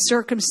till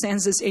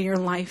circumstances in your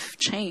life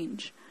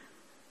change.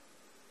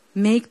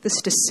 Make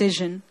this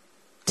decision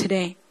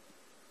today.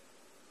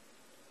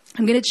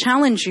 I'm going to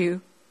challenge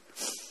you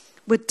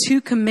with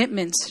 2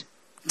 commitments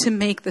to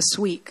make this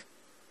week.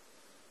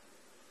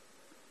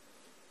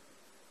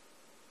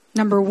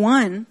 Number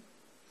 1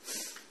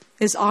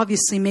 is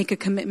obviously make a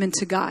commitment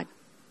to God.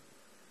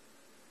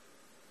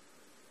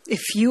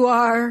 If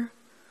you're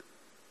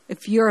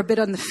a bit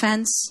on the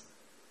fence,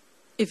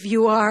 if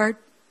you are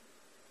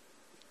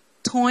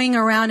toying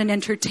around and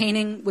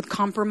entertaining with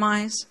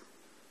compromise,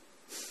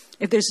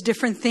 if there's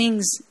different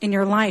things in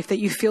your life that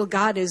you feel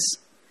God is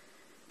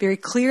very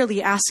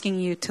clearly asking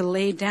you to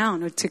lay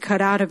down or to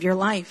cut out of your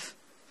life,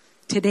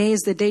 today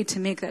is the day to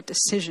make that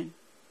decision.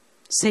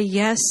 Say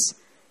yes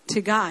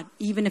to God,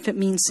 even if it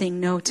means saying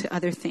no to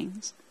other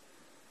things.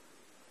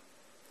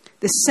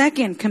 The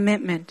second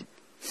commitment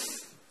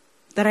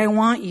that I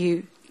want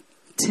you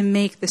to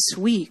make this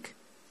week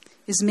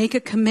is make a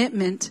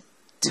commitment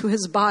to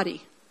his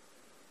body.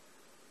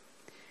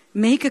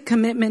 Make a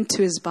commitment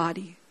to his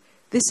body.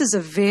 This is a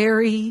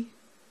very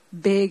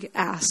big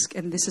ask,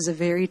 and this is a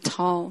very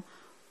tall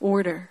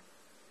order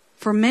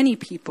for many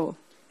people,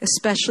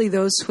 especially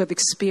those who have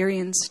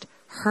experienced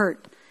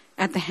hurt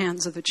at the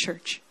hands of the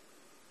church.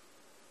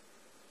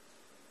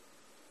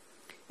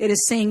 It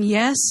is saying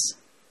yes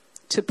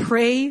to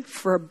pray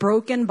for a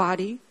broken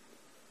body.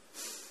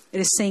 It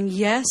is saying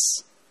yes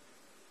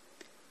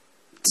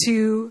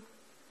to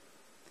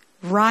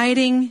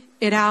riding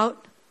it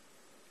out,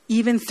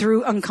 even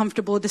through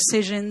uncomfortable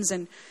decisions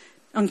and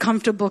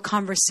uncomfortable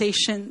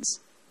conversations.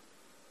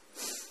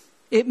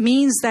 It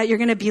means that you're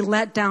going to be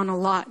let down a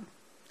lot,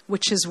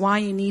 which is why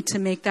you need to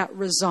make that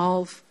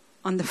resolve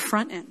on the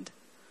front end.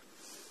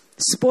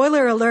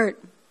 Spoiler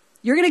alert,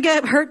 you're going to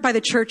get hurt by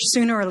the church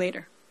sooner or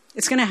later.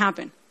 It's going to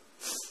happen.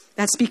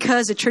 That's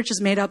because the church is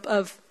made up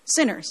of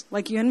sinners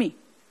like you and me.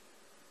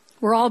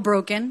 We're all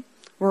broken.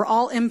 We're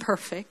all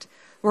imperfect.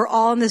 We're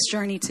all on this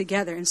journey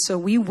together. And so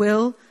we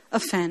will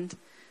offend.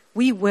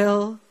 We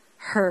will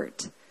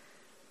hurt.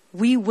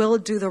 We will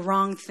do the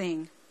wrong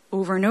thing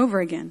over and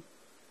over again.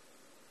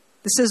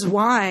 This is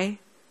why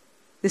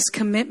this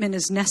commitment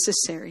is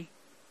necessary.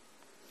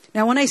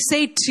 Now, when I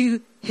say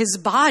to his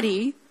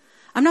body,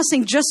 I'm not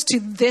saying just to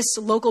this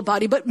local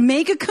body, but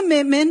make a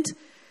commitment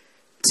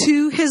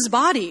to his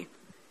body.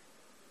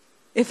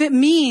 If it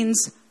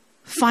means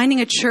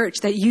finding a church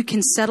that you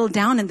can settle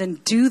down and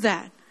then do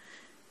that.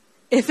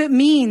 If it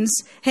means,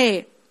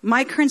 hey,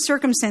 my current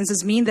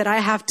circumstances mean that I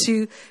have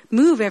to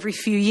move every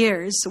few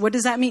years. What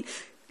does that mean?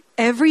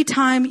 Every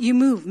time you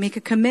move, make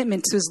a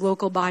commitment to his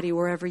local body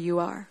wherever you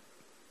are.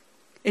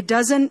 It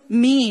doesn't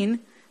mean,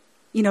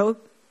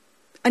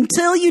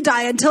 until you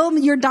die, until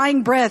your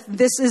dying breath,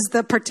 this is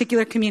the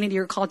particular community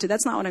you're called to.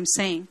 That's not what I'm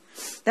saying.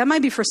 That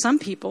might be for some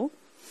people,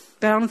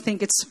 but I don't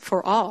think it's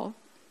for all.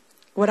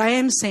 What I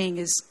am saying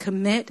is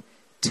commit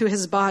to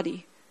his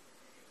body.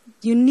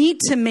 You need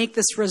to make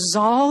this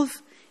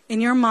resolve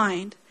in your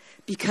mind,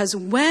 because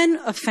when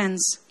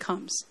offense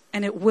comes,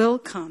 and it will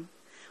come,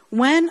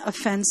 when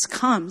offense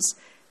comes,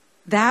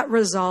 that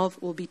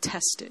resolve will be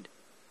tested.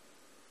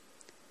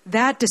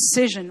 That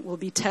decision will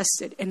be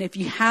tested. And if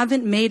you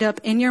haven't made up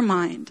in your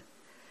mind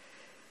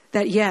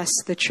that, yes,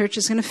 the church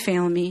is going to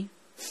fail me.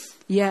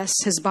 Yes,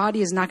 his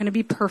body is not going to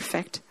be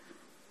perfect.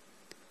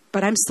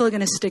 But I'm still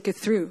going to stick it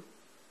through.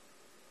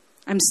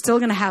 I'm still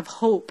going to have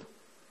hope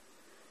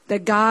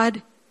that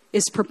God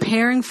is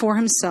preparing for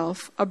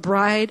himself a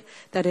bride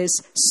that is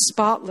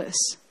spotless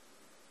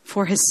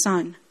for his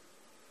son.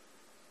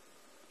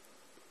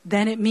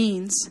 Then it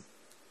means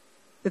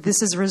that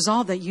this is a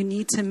resolve that you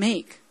need to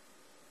make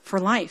for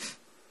life.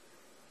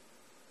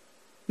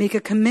 Make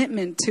a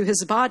commitment to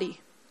his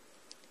body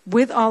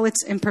with all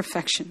its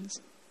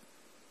imperfections.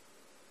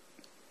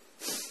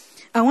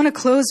 I want to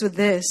close with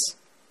this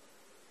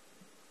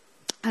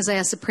as I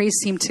ask the praise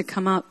team to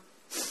come up.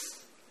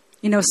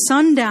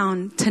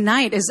 Sundown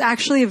tonight is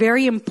actually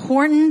very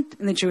important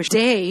in the Jewish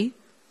day,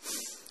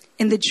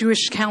 in the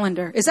Jewish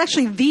calendar. It's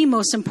actually the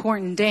most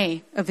important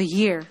day of the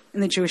year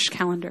in the Jewish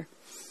calendar.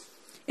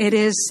 It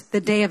is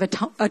the Day of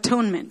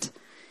Atonement.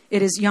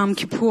 It is Yom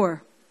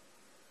Kippur.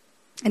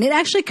 And it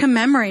actually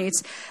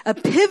commemorates a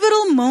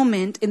pivotal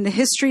moment in the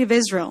history of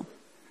Israel,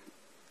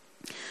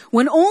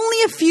 when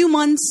only a few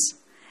months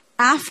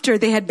after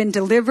they had been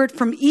delivered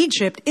from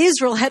Egypt,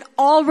 Israel had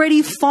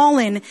already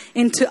fallen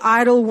into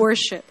idol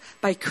worship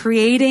by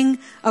creating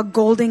a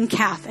golden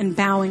calf and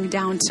bowing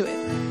down to it.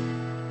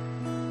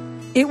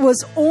 It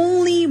was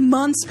only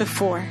months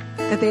before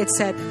that they had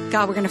said,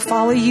 God, we're going to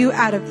follow you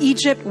out of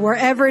Egypt,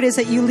 wherever it is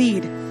that you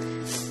lead.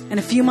 And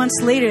a few months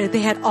later,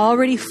 they had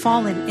already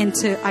fallen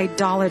into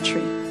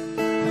idolatry.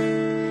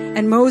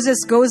 And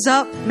Moses goes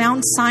up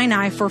Mount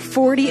Sinai for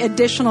 40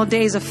 additional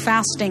days of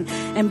fasting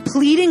and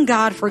pleading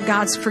God for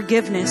God's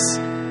forgiveness.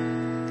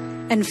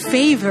 And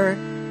favor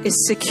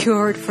is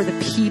secured for the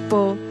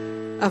people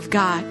of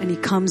God. And he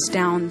comes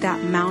down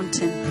that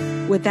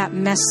mountain with that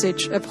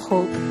message of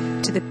hope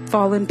to the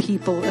fallen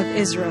people of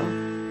Israel.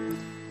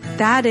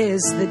 That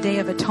is the Day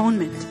of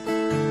Atonement.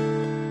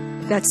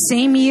 That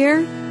same year,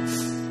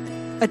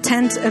 a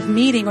tent of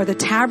meeting or the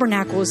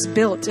tabernacle was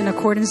built in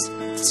accordance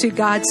to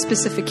God's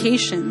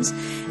specifications.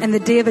 And the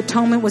Day of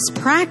Atonement was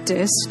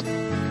practiced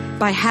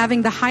by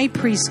having the high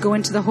priest go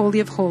into the Holy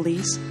of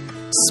Holies,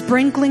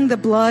 sprinkling the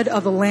blood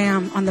of the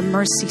lamb on the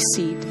mercy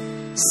seat,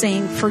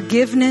 saying,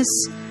 forgiveness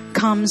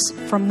comes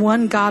from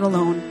one God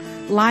alone.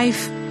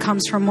 Life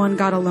comes from one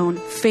God alone.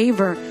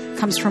 Favor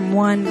comes from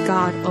one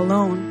God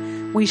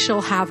alone. We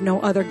shall have no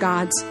other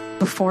gods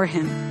before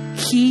him.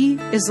 He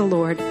is the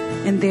Lord,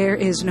 and there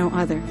is no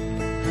other.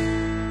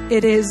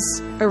 It is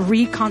a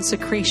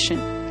reconsecration.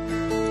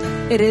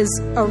 It is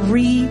a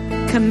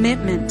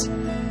recommitment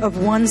of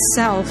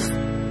oneself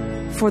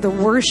for the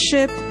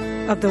worship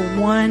of the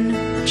one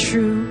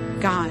true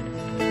God.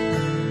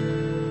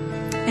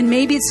 And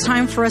maybe it's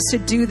time for us to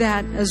do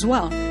that as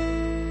well.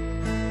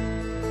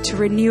 To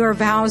renew our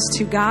vows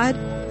to God,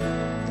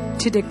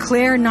 to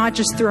declare not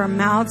just through our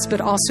mouths, but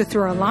also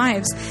through our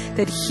lives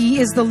that he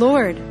is the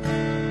Lord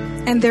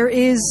and there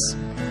is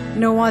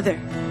no other.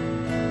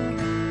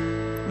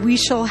 We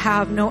shall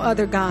have no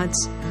other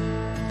gods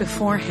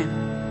before him.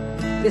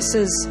 This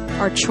is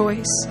our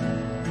choice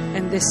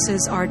and this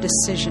is our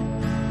decision.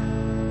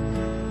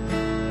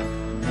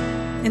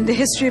 In the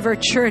history of our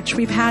church,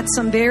 we've had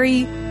some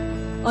very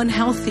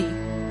unhealthy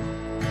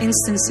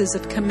instances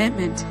of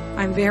commitment.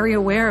 I'm very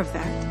aware of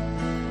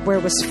that, where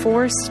it was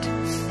forced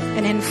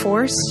and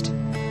enforced,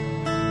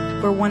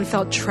 where one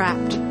felt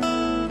trapped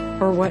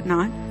or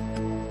whatnot.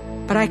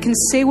 But I can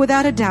say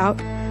without a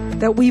doubt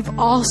that we've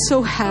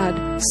also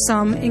had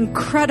some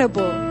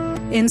incredible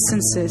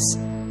instances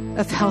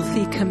of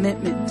healthy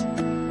commitment,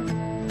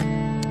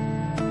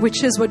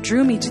 which is what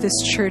drew me to this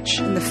church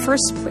in the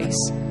first place.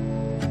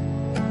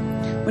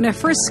 When I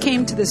first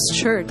came to this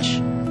church,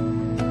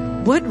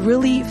 what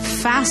really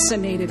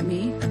fascinated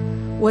me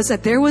was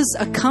that there was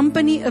a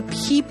company of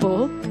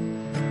people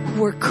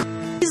who were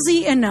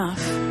crazy enough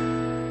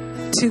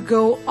to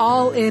go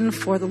all in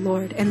for the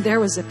Lord. And there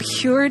was a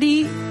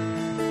purity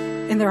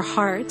in their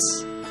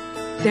hearts.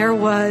 There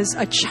was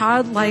a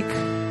childlike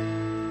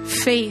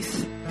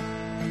faith.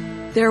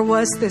 There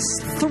was this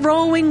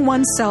throwing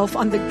oneself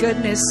on the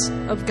goodness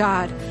of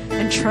God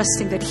and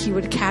trusting that he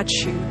would catch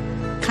you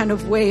kind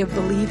of way of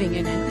believing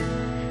in him.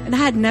 And I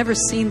had never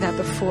seen that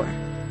before.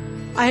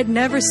 I had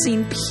never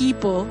seen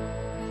people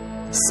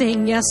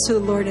saying yes to the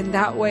Lord in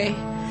that way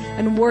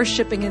and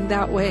worshiping in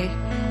that way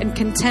and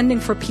contending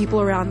for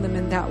people around them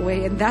in that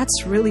way. And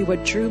that's really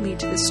what drew me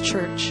to this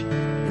church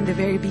in the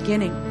very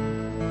beginning.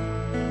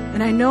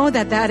 And I know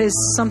that that is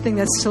something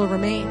that still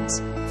remains.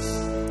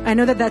 I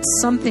know that that's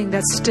something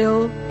that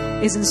still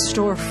is in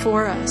store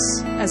for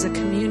us as a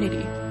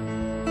community.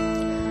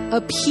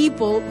 A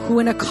people who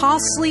in a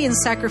costly and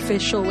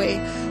sacrificial way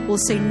will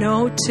say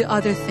no to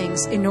other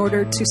things in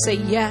order to say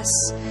yes,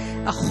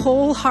 a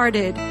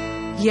wholehearted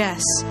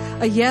yes,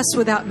 a yes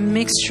without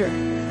mixture,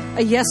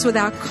 a yes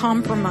without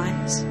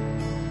compromise,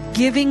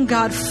 giving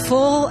God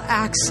full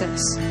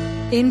access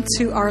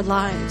into our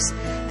lives,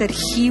 that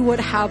he would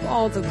have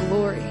all the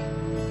glory.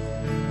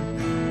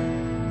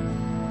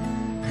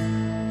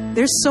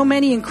 There's so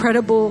many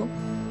incredible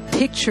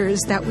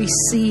pictures that we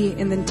see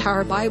in the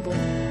entire Bible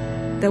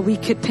that we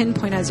could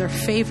pinpoint as our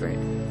favorite.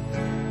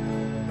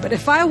 But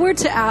if I were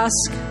to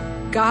ask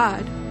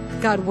God,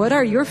 what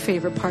are your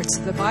favorite parts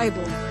of the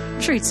Bible?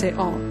 I'm sure he'd say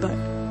all, but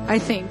I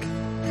think,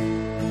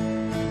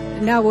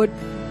 and I would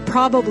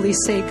probably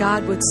say,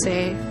 God would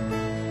say,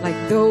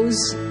 like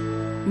those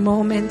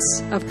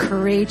moments of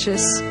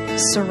courageous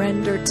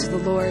surrender to the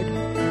Lord,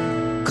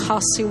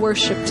 costly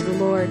worship to the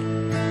Lord,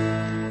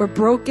 where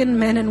broken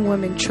men and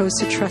women chose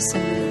to trust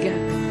in him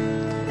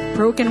again.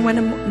 Broken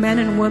men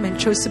and women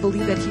chose to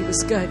believe that he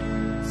was good,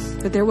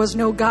 that there was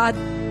no God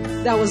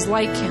that was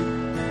like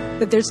him,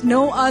 that there's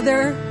no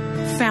other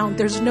found,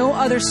 there's no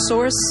other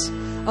source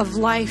of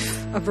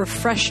life, of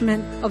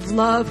refreshment, of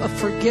love, of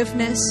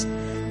forgiveness.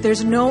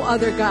 There's no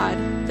other God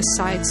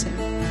besides him.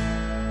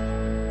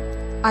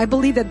 I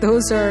believe that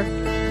those are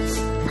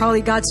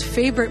probably God's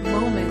favorite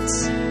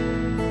moments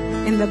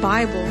in the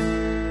Bible.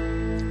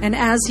 And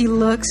as he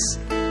looks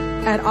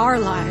at our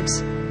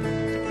lives,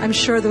 I'm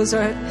sure those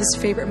are his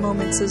favorite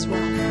moments as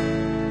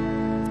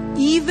well.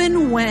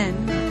 Even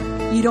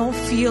when you don't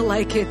feel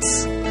like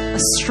it's a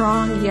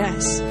strong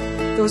yes,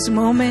 those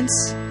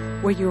moments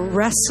where you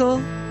wrestle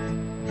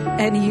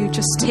and you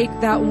just take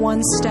that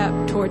one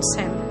step towards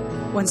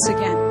Him once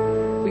again,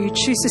 where you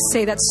choose to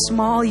say that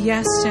small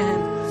yes to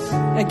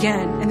Him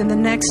again, and then the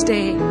next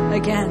day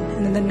again,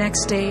 and then the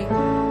next day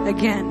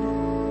again.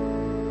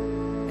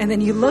 And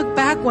then you look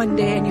back one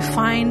day and you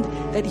find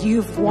that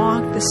you've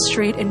walked the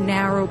straight and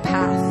narrow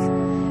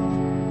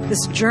path,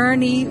 this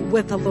journey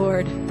with the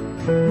Lord,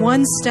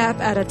 one step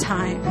at a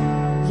time,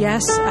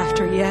 yes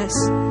after yes